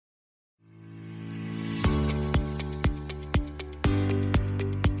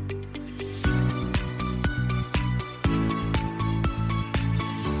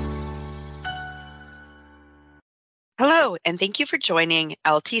Hello, and thank you for joining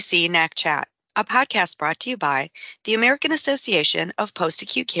LTC NAC Chat, a podcast brought to you by the American Association of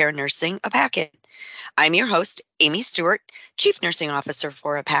Post-Acute Care Nursing, AAPACN. I'm your host, Amy Stewart, Chief Nursing Officer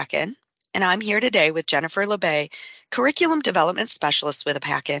for AAPACN, and I'm here today with Jennifer LaBay, Curriculum Development Specialist with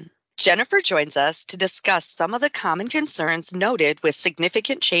AAPACN. Jennifer joins us to discuss some of the common concerns noted with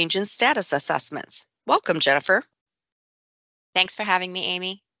significant change in status assessments. Welcome, Jennifer. Thanks for having me,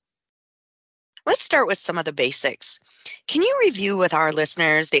 Amy. Let's start with some of the basics. Can you review with our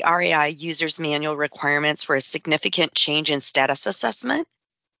listeners the RAI User's Manual requirements for a significant change in status assessment?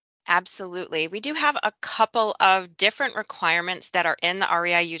 Absolutely. We do have a couple of different requirements that are in the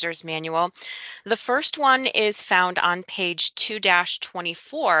RAI User's Manual. The first one is found on page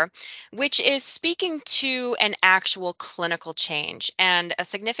 2-24, which is speaking to an actual clinical change. And a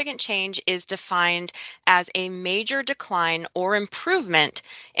significant change is defined as a major decline or improvement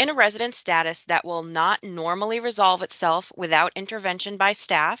in a resident status that will not normally resolve itself without intervention by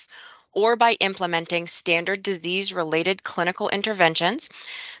staff or by implementing standard disease-related clinical interventions.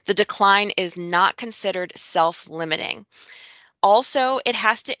 The decline is not considered self-limiting. Also, it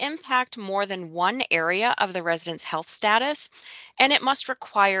has to impact more than one area of the resident's health status, and it must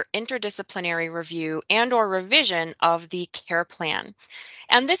require interdisciplinary review and/or revision of the care plan.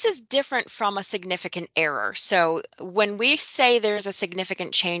 And this is different from a significant error. So when we say there's a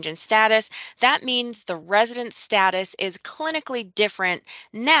significant change in status, that means the resident's status is clinically different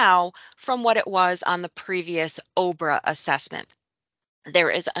now from what it was on the previous OBRA assessment.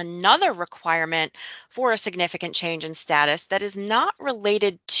 There is another requirement for a significant change in status that is not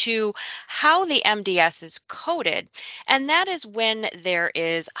related to how the MDS is coded, and that is when there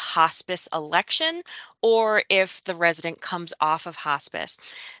is hospice election or if the resident comes off of hospice.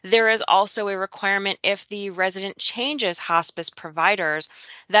 There is also a requirement if the resident changes hospice providers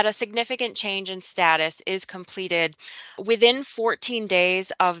that a significant change in status is completed within 14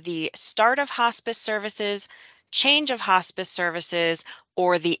 days of the start of hospice services, change of hospice services,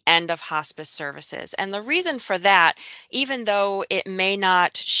 or the end of hospice services. And the reason for that, even though it may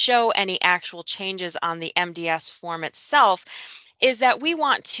not show any actual changes on the MDS form itself, is that we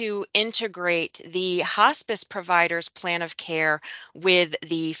want to integrate the hospice provider's plan of care with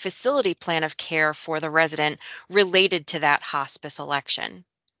the facility plan of care for the resident related to that hospice election.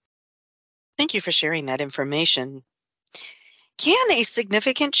 Thank you for sharing that information. Can a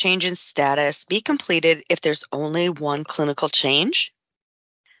significant change in status be completed if there's only one clinical change?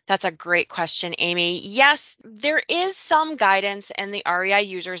 That's a great question, Amy. Yes, there is some guidance in the REI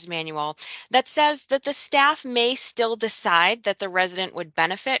User's Manual that says that the staff may still decide that the resident would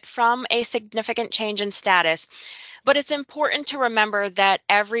benefit from a significant change in status, but it's important to remember that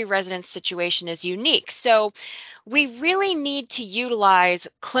every resident's situation is unique. So we really need to utilize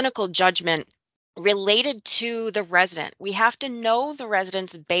clinical judgment related to the resident. We have to know the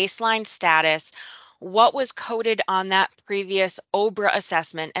resident's baseline status, what was coded on that previous OBRA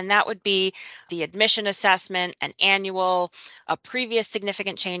assessment, and that would be the admission assessment, an annual, a previous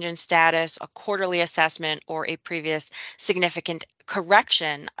significant change in status, a quarterly assessment, or a previous significant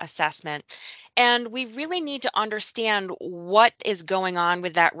correction assessment. And we really need to understand what is going on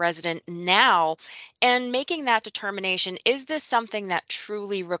with that resident now and making that determination, is this something that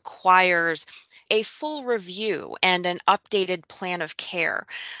truly requires a full review and an updated plan of care?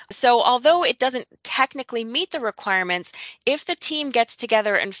 So although it doesn't technically meet the requirements, if the team gets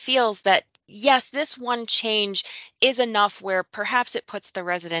together and feels that, yes, this one change is enough where perhaps it puts the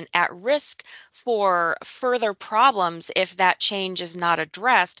resident at risk for further problems if that change is not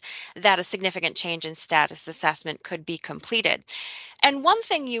addressed, that a significant change in status assessment could be completed. And one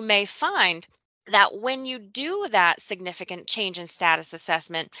thing you may find that when you do that significant change in status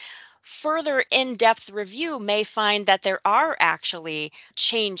assessment, further in-depth review may find that there are actually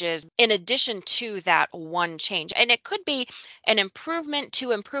changes in addition to that one change. And it could be an improvement, two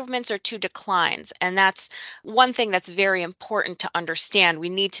improvements, or two declines. And that's one thing that's very important to understand. We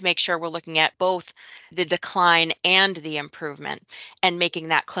need to make sure we're looking at both the decline and the improvement and making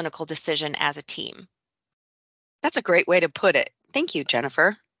that clinical decision as a team. That's a great way to put it. Thank you,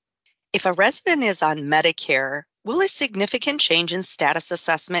 Jennifer. If a resident is on Medicare, will a significant change in status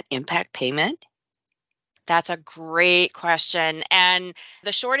assessment impact payment? That's a great question. And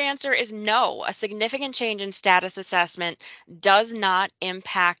the short answer is no. A significant change in status assessment does not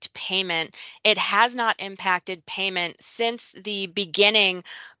impact payment. It has not impacted payment since the beginning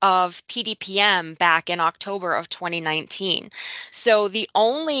of PDPM back in October of 2019. So the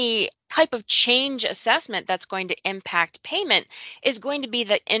only type of change assessment that's going to impact payment is going to be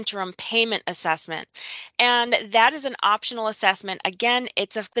the interim payment assessment. And that is an optional assessment. Again,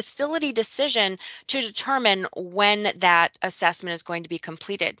 it's a facility decision to determine when that assessment is going to be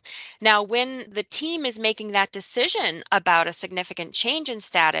completed. Now, when the team is making that decision about a significant change in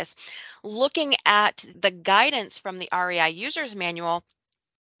status, looking at the guidance from the REI User's Manual,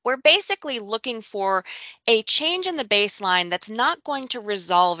 we're basically looking for a change in the baseline that's not going to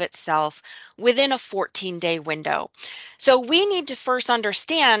resolve itself within a 14-day window. So we need to first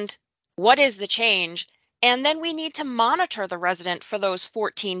understand what is the change, and then we need to monitor the resident for those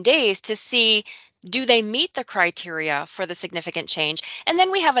 14 days to see, do they meet the criteria for the significant change? And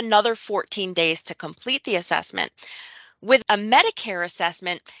then we have another 14 days to complete the assessment. With a Medicare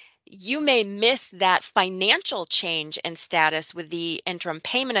assessment, you may miss that financial change in status with the interim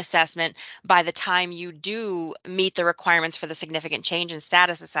payment assessment by the time you do meet the requirements for the significant change in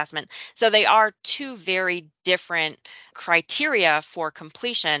status assessment. So they are two very different criteria for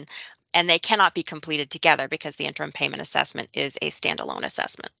completion, and they cannot be completed together because the interim payment assessment is a standalone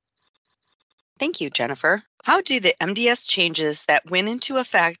assessment. Thank you, Jennifer. How do the MDS changes that went into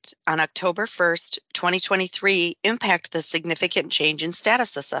effect on October 1st, 2023 impact the significant change in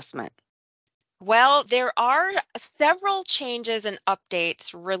status assessment? Well, there are several changes and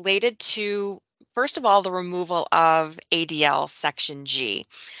updates related to, first of all, the removal of ADL Section G.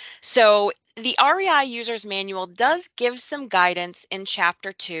 So the REI User's Manual does give some guidance in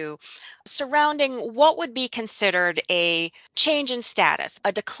Chapter 2 surrounding what would be considered a change in status,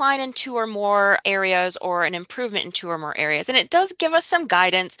 a decline in 2 or more areas or an improvement in 2 or more areas. And it does give us some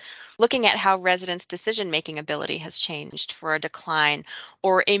guidance looking at how residents' decision-making ability has changed for a decline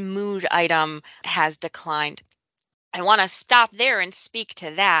or a mood item has declined. I want to stop there and speak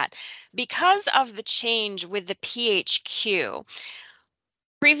to that. Because of the change with the PHQ,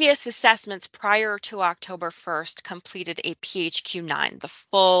 previous assessments prior to October 1st completed a PHQ 9, the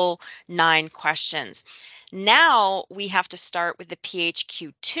full 9 questions. Now we have to start with the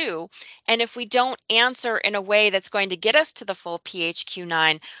PHQ 2, and if we don't answer in a way that's going to get us to the full PHQ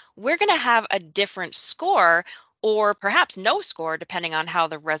 9, we're going to have a different score, or perhaps no score, depending on how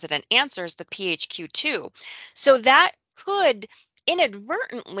the resident answers the PHQ 2. So that could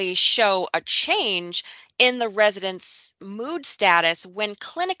inadvertently show a change in the resident's mood status when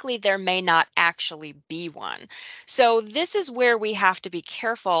clinically there may not actually be one. So this is where we have to be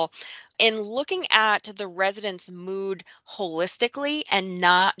careful in looking at the resident's mood holistically and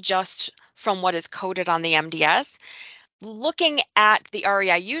not just from what is coded on the MDS. Looking at the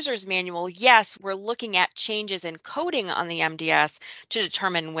REI User's Manual, yes, we're looking at changes in coding on the MDS to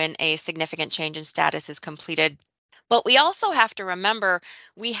determine when a significant change in status is completed. But we also have to remember,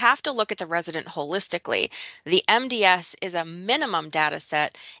 we have to look at the resident holistically. The MDS is a minimum data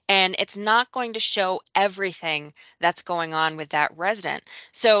set, and it's not going to show everything that's going on with that resident.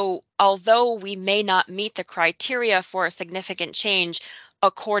 So although we may not meet the criteria for a significant change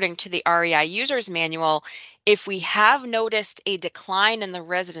according to the REI User's Manual, if we have noticed a decline in the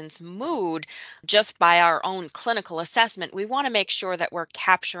resident's mood just by our own clinical assessment, we want to make sure that we're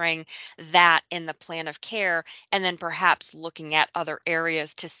capturing that in the plan of care and then perhaps looking at other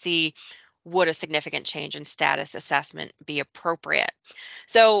areas to see, would a significant change in status assessment be appropriate?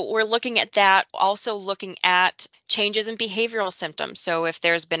 So we're looking at that, also looking at changes in behavioral symptoms. So if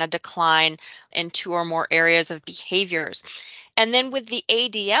there's been a decline in 2 or more areas of behaviors. And then with the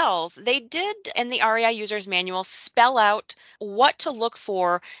ADLs, they did in the REI User's Manual spell out what to look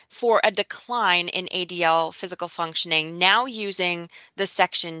for a decline in ADL physical functioning, now using the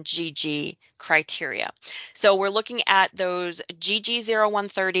Section GG criteria. So we're looking at those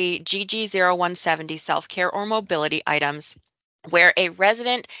GG0130, GG0170 self-care or mobility items, where a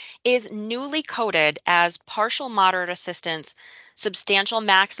resident is newly coded as partial moderate assistance, substantial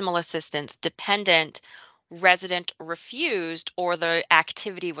maximal assistance, dependent, resident refused, or the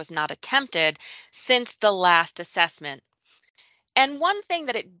activity was not attempted since the last assessment. And one thing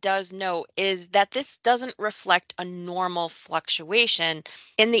that it does note is that this doesn't reflect a normal fluctuation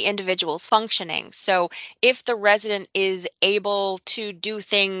in the individual's functioning. So if the resident is able to do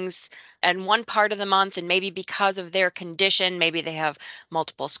things in one part of the month, and maybe because of their condition, maybe they have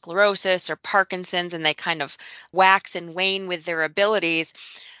multiple sclerosis or Parkinson's, and they kind of wax and wane with their abilities,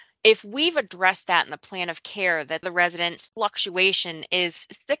 if we've addressed that in the plan of care, that the resident's fluctuation is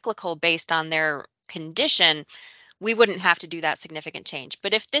cyclical based on their condition, we wouldn't have to do that significant change.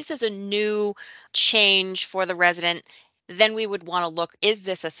 But if this is a new change for the resident, then we would want to look, is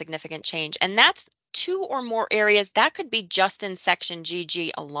this a significant change? And that's 2 or more areas. That could be just in Section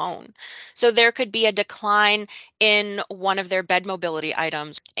GG alone. So there could be a decline in one of their bed mobility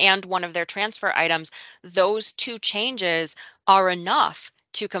items, and one of their transfer items, those two changes are enough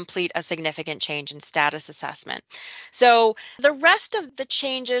to complete a significant change in status assessment. So the rest of the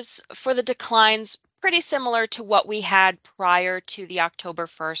changes for the declines, pretty similar to what we had prior to the October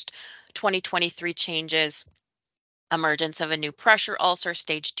 1st, 2023 changes. Emergence of a new pressure ulcer,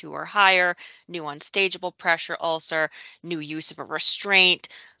 stage 2 or higher, new unstageable pressure ulcer, new use of a restraint,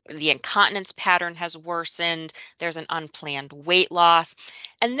 the incontinence pattern has worsened, there's an unplanned weight loss.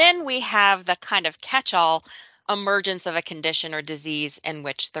 And then we have the kind of catch-all emergence of a condition or disease in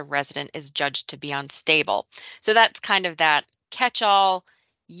which the resident is judged to be unstable. So that's kind of that catch-all.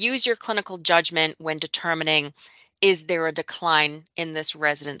 Use your clinical judgment when determining, is there a decline in this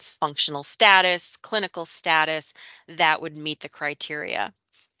resident's functional status, clinical status that would meet the criteria.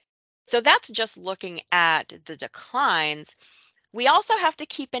 So that's just looking at the declines. We also have to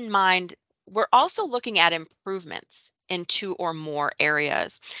keep in mind, we're also looking at improvements in 2 or more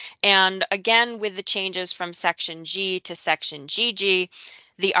areas. And again, with the changes from Section G to Section GG,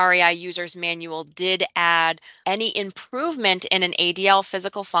 the RAI User's Manual did add any improvement in an ADL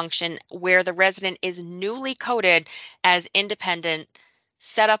physical function where the resident is newly coded as independent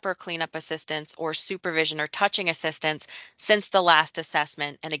setup or cleanup assistance or supervision or touching assistance since the last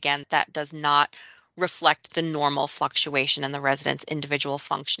assessment. And again, that does not reflect the normal fluctuation in the resident's individual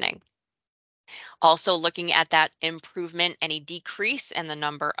functioning. Also looking at that improvement, any decrease in the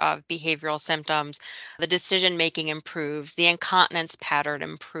number of behavioral symptoms, the decision making improves, the incontinence pattern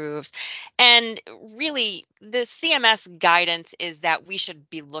improves. And really, the CMS guidance is that we should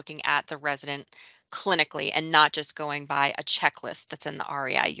be looking at the resident clinically and not just going by a checklist that's in the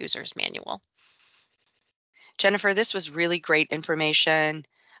RAI User's Manual. Jennifer, this was really great information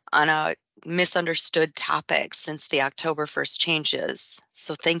on a misunderstood topic since the October 1st changes.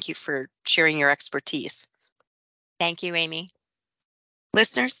 So thank you for sharing your expertise. Thank you, Amy.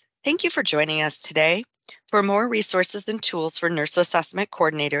 Listeners, thank you for joining us today. For more resources and tools for nurse assessment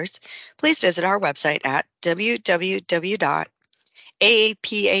coordinators, please visit our website at www.aapacn.org.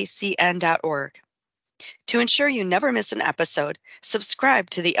 To ensure you never miss an episode, subscribe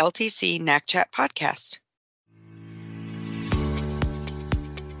to the LTC NAC Chat podcast.